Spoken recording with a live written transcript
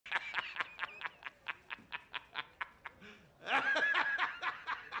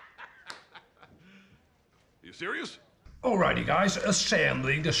serious? Alrighty guys,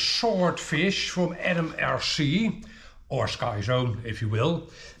 assembling the Swordfish from AtomRC, or Sky Zone if you will.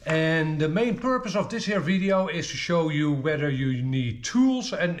 And the main purpose of this here video is to show you whether you need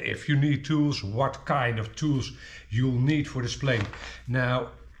tools, and if you need tools, what kind of tools you'll need for this plane. Now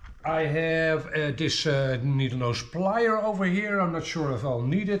I have this needle nose plier over here. I'm not sure if I'll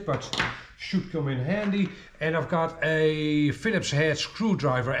need it, but should come in handy. And I've got a Phillips head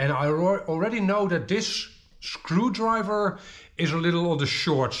screwdriver, and I already know that this screwdriver is a little on the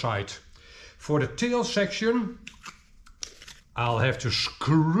short side. For the tail section I'll have to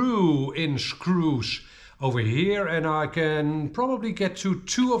screw in screws over here, and I can probably get to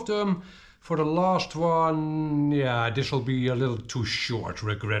 2 of them. For the last one, yeah, this will be a little too short,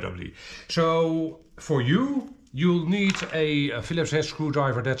 regrettably. So for you'll need a Phillips head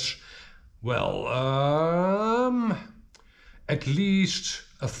screwdriver that's, well, at least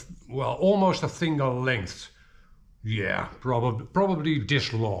almost a finger length. Yeah, probably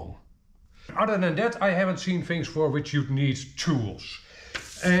this long. Other than that, I haven't seen things for which you'd need tools.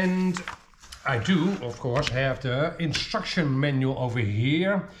 And I do, of course, have the instruction manual over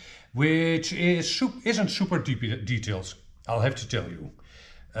here, which isn't super detailed, I'll have to tell you.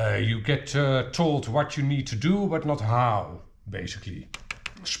 You get told what you need to do, but not how, basically.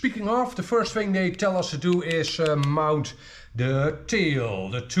 Speaking of, the first thing they tell us to do is mount the tail,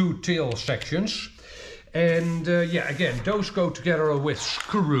 the 2 tail sections. And yeah, again, those go together with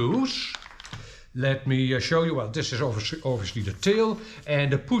screws. Let me show you. Well, this is obviously the tail, and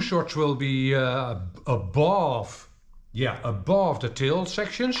the push rods will be above the tail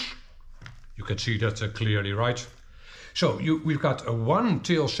sections. You can see that clearly, right? So we've got one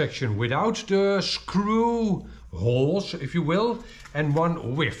tail section without the screw holes, if you will, and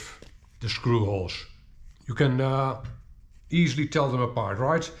one with the screw holes. You can easily tell them apart,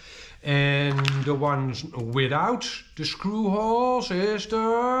 right? And the ones without the screw holes is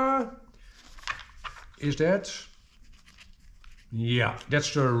that? Yeah,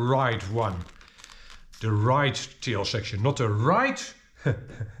 that's the right one. The right tail section, not the right.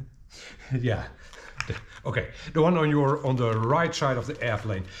 Yeah. Okay, the one on the right side of the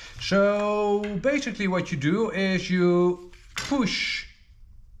airplane. So basically what you do is you push.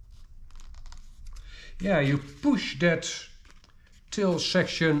 Yeah, you push that tail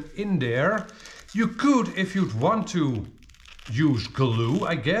section in there. You could, if you'd want to, use glue,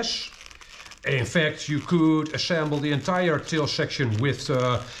 I guess. In fact, you could assemble the entire tail section with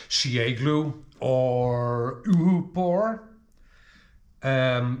CA glue or UHU-POR.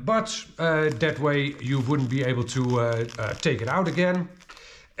 But that way you wouldn't be able to take it out again.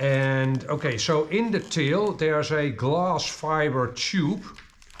 And okay, so in the tail there's a glass fiber tube,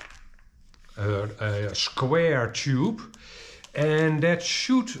 a square tube, and that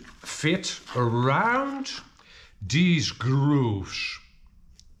should fit around these grooves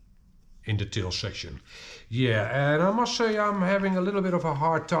in the tail section. Yeah, and I must say I'm having a little bit of a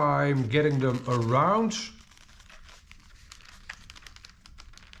hard time getting them around.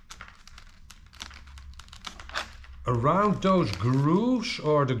 Around those grooves,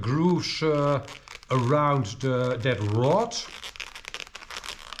 or the grooves around that rod.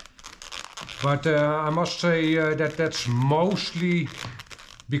 But I must say that that's mostly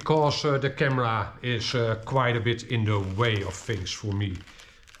because the camera is quite a bit in the way of things for me.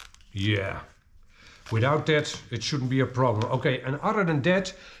 Yeah, without that it shouldn't be a problem. Okay, and other than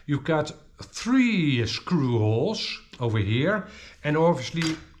that you've got 3 screw holes over here, and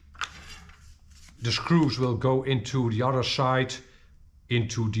obviously the screws will go into the other side,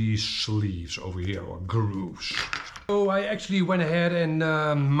 into these sleeves over here, or grooves. So I actually went ahead and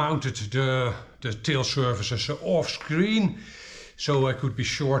mounted the tail surfaces off screen, so I could be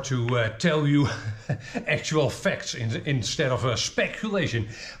sure to tell you actual facts instead of speculation.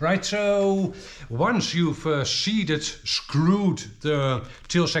 Right, so once you've screwed the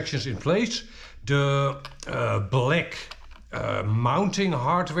tail sections in place, the black mounting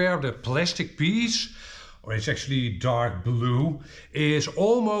hardware, the plastic piece, or it's actually dark blue, is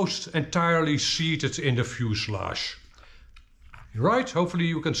almost entirely seated in the fuselage. Right, hopefully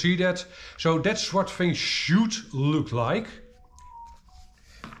you can see that. So that's what things should look like.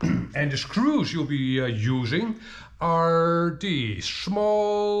 And the screws you'll be using are these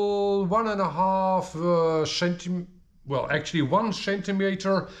small 1.5 centimeter, well actually 1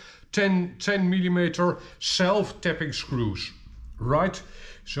 centimeter 10 millimeter self-tapping screws, right?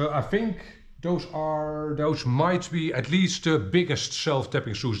 So I think those might be at least the biggest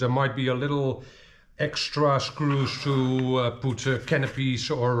self-tapping screws. There might be a little extra screws to put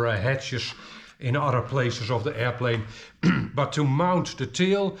canopies or hatches in other places of the airplane. But to mount the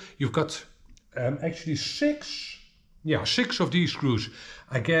tail, you've got actually 6. Yeah, 6 of these screws.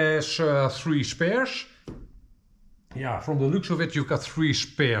 I guess 3 spares. Yeah, from the looks of it, you've got 3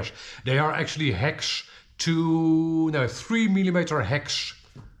 spares. They are actually 3mm hex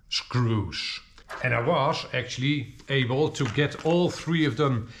screws. And I was actually able to get all 3 of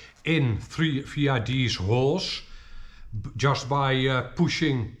them in via these holes just by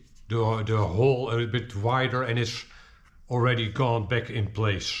pushing the hole a bit wider, and it's already gone back in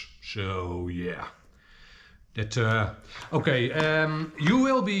place. So yeah. Okay, you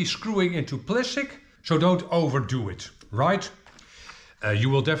will be screwing into plastic, so don't overdo it, right? You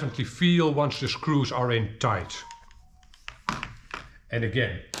will definitely feel once the screws are in tight. And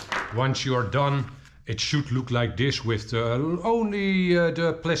again, once you're done, it should look like this with only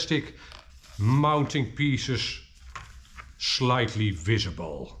the plastic mounting pieces slightly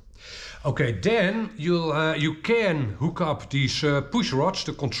visible. Okay, then you can hook up these push rods,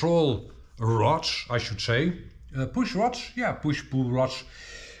 the control rods, I should say. Push rods, yeah, push-pull rods.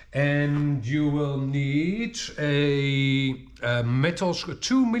 And you will need a metal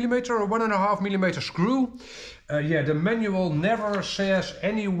 2mm or 1.5mm screw. Yeah, the manual never says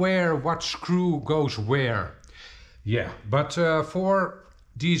anywhere what screw goes where. Yeah, but for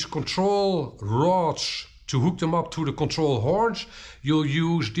these control rods, to hook them up to the control horns, you'll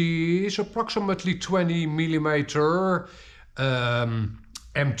use these approximately 20mm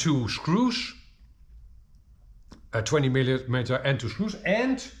M2 screws. 20mm M2 screws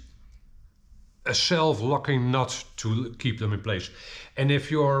and a self-locking nut to keep them in place. And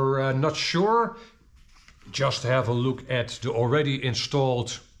if you're not sure, just have a look at the already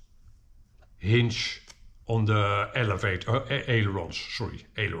installed hinge on the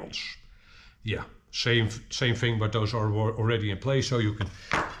ailerons. Yeah, same thing, but those are already in place, so you can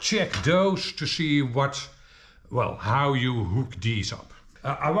check those to see how you hook these up.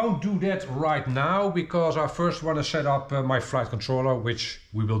 I won't do that right now because I first want to set up my flight controller, which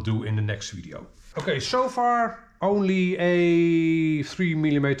we will do in the next video. Okay, so far only a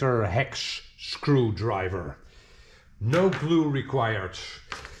 3mm hex screwdriver. No glue required.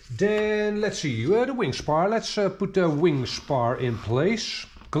 Then let's see, the wing spar. Let's put the wing spar in place.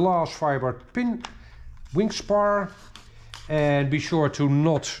 Glass fiber pin wing spar. And be sure to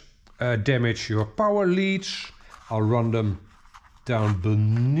not damage your power leads. I'll run them down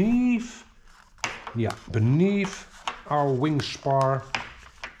beneath our wing spar.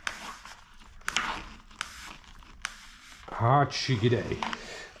 Hartstikke.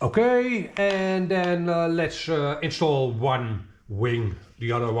 Okay, and then let's install one wing.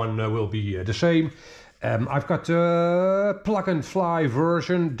 The other one will be the same. I've got the plug and fly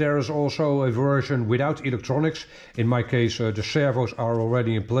version. There is also a version without electronics. In my case, the servos are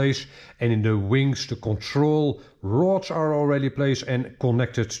already in place, and in the wings, the control rods are already in place and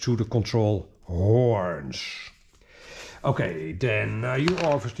connected to the control horns. Okay, then you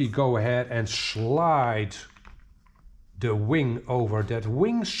obviously go ahead and slide the wing over that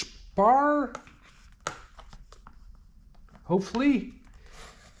wing spar. Hopefully.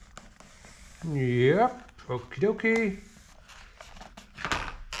 Yep, okie dokie.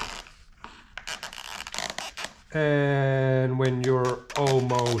 And when you're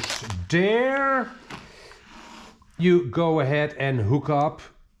almost there, you go ahead and hook up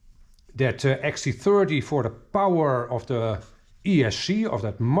that XT30 for the power of the ESC of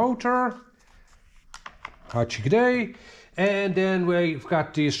that motor. Hartstikke. And then we've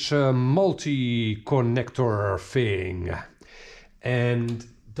got this multi-connector thing. And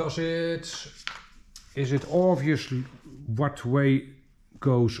is it obvious what way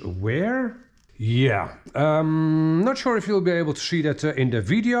goes where? Yeah, not sure if you'll be able to see that in the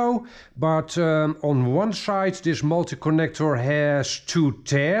video, but on one side this multi-connector has 2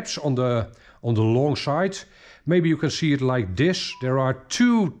 tabs on the long side. Maybe you can see it like this. There are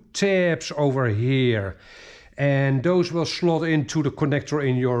 2 tabs over here, and those will slot into the connector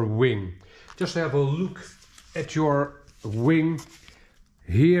in your wing. Just have a look at your wing.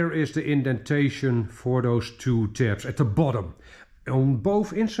 Here is the indentation for those 2 tabs at the bottom. On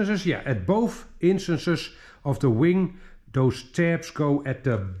both instances, yeah, at both instances of the wing, those tabs go at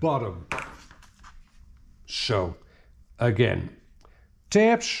the bottom. So, again,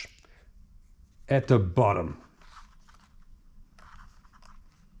 tabs at the bottom.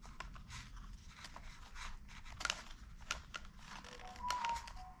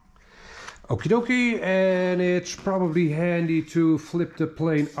 Okie dokie, and it's probably handy to flip the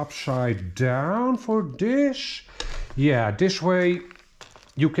plane upside down for this. Yeah, this way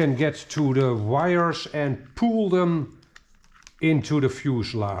you can get to the wires and pull them into the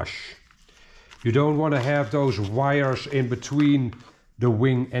fuselage. You don't want to have those wires in between the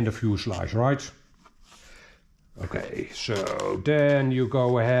wing and the fuselage, right? Okay, so then you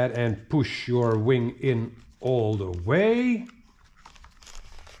go ahead and push your wing in all the way.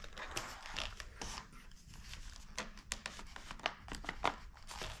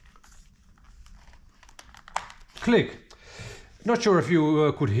 Click. Not sure if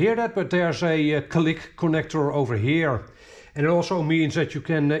you could hear that, but there's a click connector over here. And it also means that you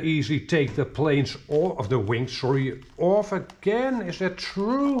can easily take the planes off of the wings, off again. Is that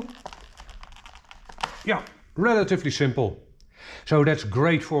true? Yeah, relatively simple. So that's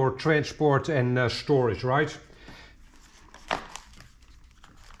great for transport and storage, right?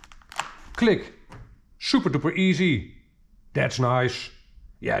 Click. Super duper easy. That's nice.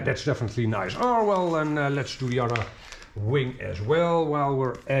 Yeah, that's definitely nice. Oh, well, and let's do the other wing as well while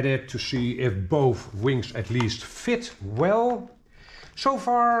we're at it to see if both wings at least fit well. So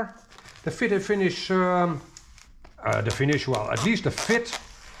far, the fit and finish, well, at least the fit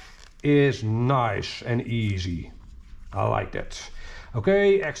is nice and easy. I like that.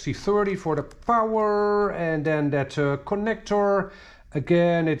 Okay, XT30 for the power, and then that connector.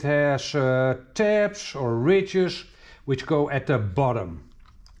 Again, it has tabs or ridges which go at the bottom.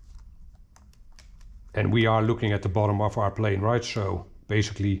 And we are looking at the bottom of our plane, right? So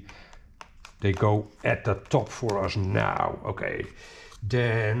basically they go at the top for us now. Okay,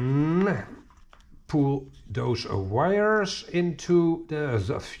 then pull those wires into the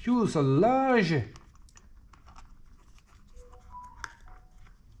fuselage.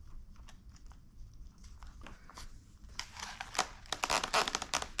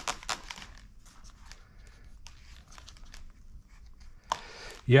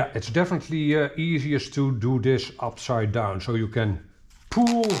 Yeah, it's definitely easiest to do this upside down, so you can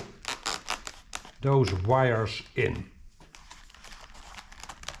pull those wires in.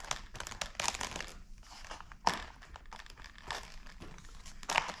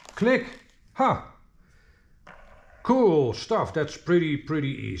 Click. Ha! Cool stuff. That's pretty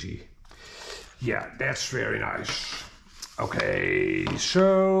easy. Yeah, that's very nice. Okay,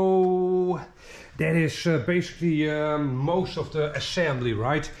 so that is basically most of the assembly,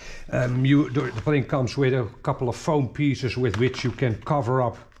 right? The plane comes with a couple of foam pieces with which you can cover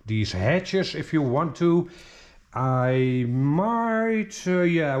up these hatches if you want to. I might,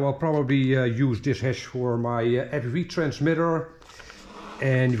 yeah, well, probably use this hatch for my FPV transmitter.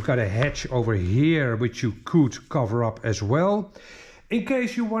 And you've got a hatch over here which you could cover up as well. In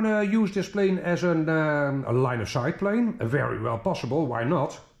case you want to use this plane as a line of sight plane, very well possible, why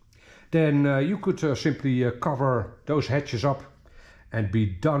not? Then you could simply cover those hatches up and be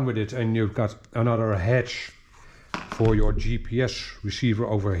done with it, and you've got another hatch for your GPS receiver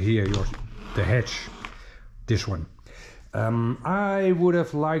over here, the hatch, this one. I would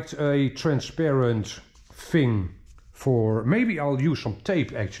have liked a transparent thing for, maybe I'll use some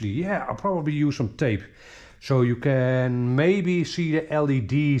tape actually, yeah, I'll probably use some tape. So you can maybe see the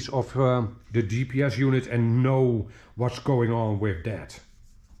LEDs of the GPS unit and know what's going on with that.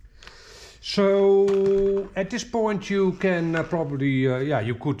 So at this point you can probably, yeah,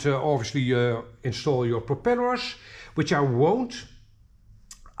 you could obviously install your propellers, which I won't.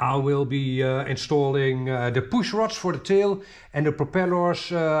 I will be installing the push rods for the tail and the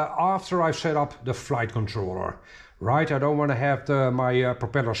propellers after I've set up the flight controller. Right, I don't want to have my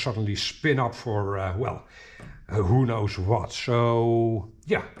propeller suddenly spin up for, well, who knows what. So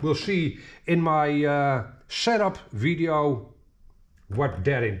yeah, we'll see in my setup video what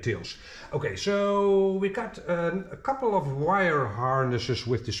that entails. Okay, so we got a couple of wire harnesses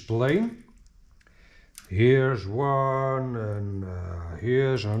with this plane. Here's one, and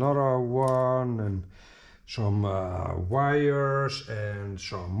here's another one, and some wires and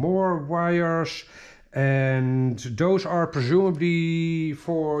some more wires. And those are presumably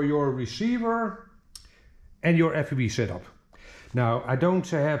for your receiver and your FPV setup. Now, I don't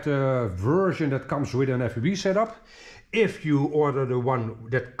have the version that comes with an FPV setup. If you order the one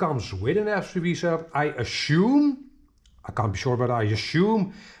that comes with an FPV setup, I assume, I can't be sure, but I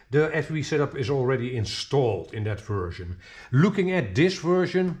assume the FPV setup is already installed in that version. Looking at this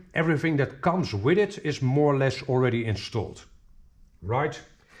version, everything that comes with it is more or less already installed, right?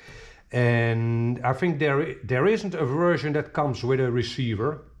 And I think there isn't a version that comes with a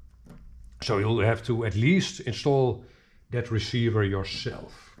receiver, so you'll have to at least install that receiver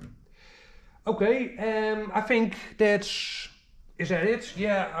yourself. Okay, I think is that it?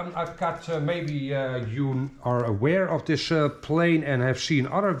 Yeah, I've got, maybe you are aware of this plane and have seen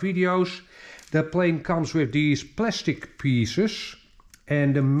other videos. The plane comes with these plastic pieces,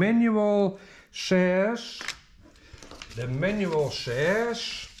 and the manual says,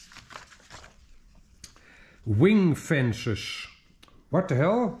 wing fences. What the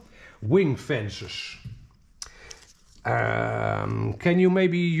hell? Wing fences. Can you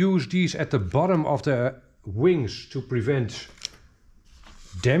maybe use these at the bottom of the wings to prevent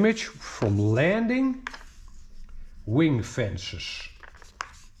damage from landing? Wing fences.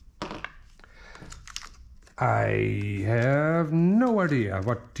 I have no idea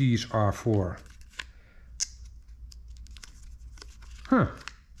what these are for. Huh.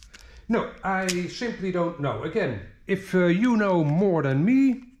 No, I simply don't know. Again, if you know more than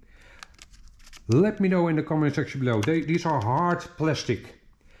me, let me know in the comment section below. These are hard plastic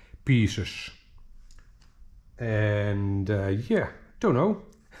pieces. And yeah, don't know.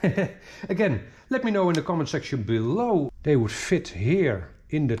 Again, let me know in the comment section below. They would fit here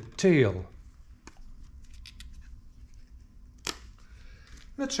in the tail.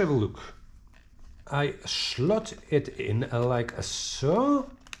 Let's have a look. I slot it in like so.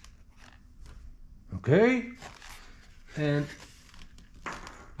 Okay. And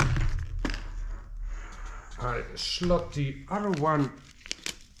I slot the other one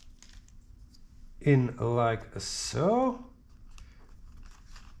in like so.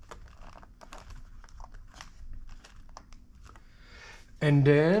 And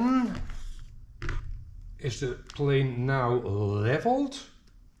then, is the plane now leveled?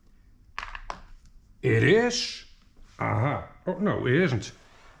 It is. Aha. Oh no, it isn't.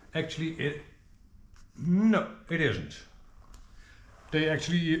 Actually, no, it isn't. They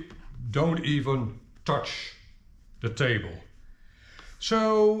actually don't even touch the table.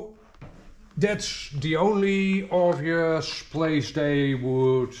 So that's the only obvious place they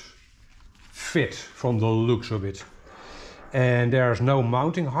would fit from the looks of it. And there's no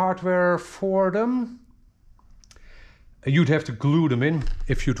mounting hardware for them. You'd have to glue them in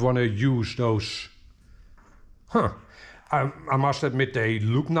if you'd want to use those. Huh. I must admit they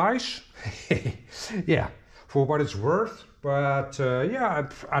look nice. Yeah, for what it's worth. But yeah,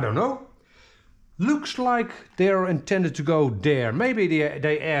 I don't know. Looks like they're intended to go there. Maybe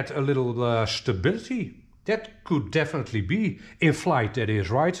they add a little stability. That could definitely be in flight, that is,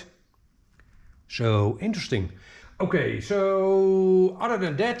 right? So interesting. Okay, so other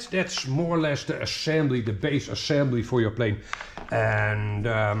than that, that's more or less the assembly, the base assembly for your plane. And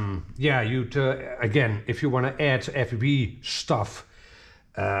yeah, you'd again, if you want to add FPV stuff,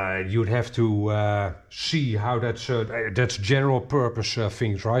 you'd have to see how that's general purpose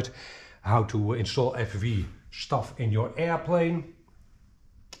things, right? How to install FPV stuff in your airplane.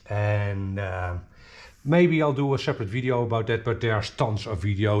 And maybe I'll do a separate video about that, but there's tons of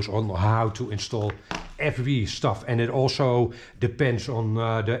videos on how to install FPV stuff, and it also depends on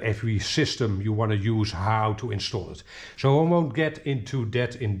the FPV system you want to use, how to install it. So I won't get into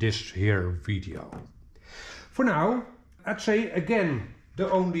that in this here video. For now, I'd say again, the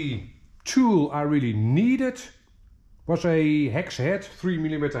only tool I really needed was a hex head,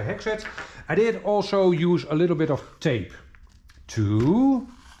 3mm hex head. I did also use a little bit of tape to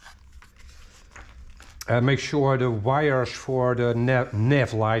make sure the wires for the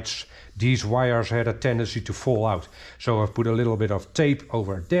nav lights, these wires had a tendency to fall out. So I've put a little bit of tape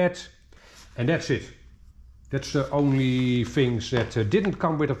over that, and that's it. That's the only things that didn't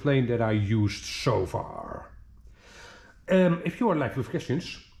come with a plane that I used so far. If you are left with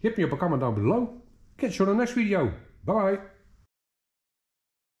questions, hit me up a comment down below. Catch you on the next video. Bye bye.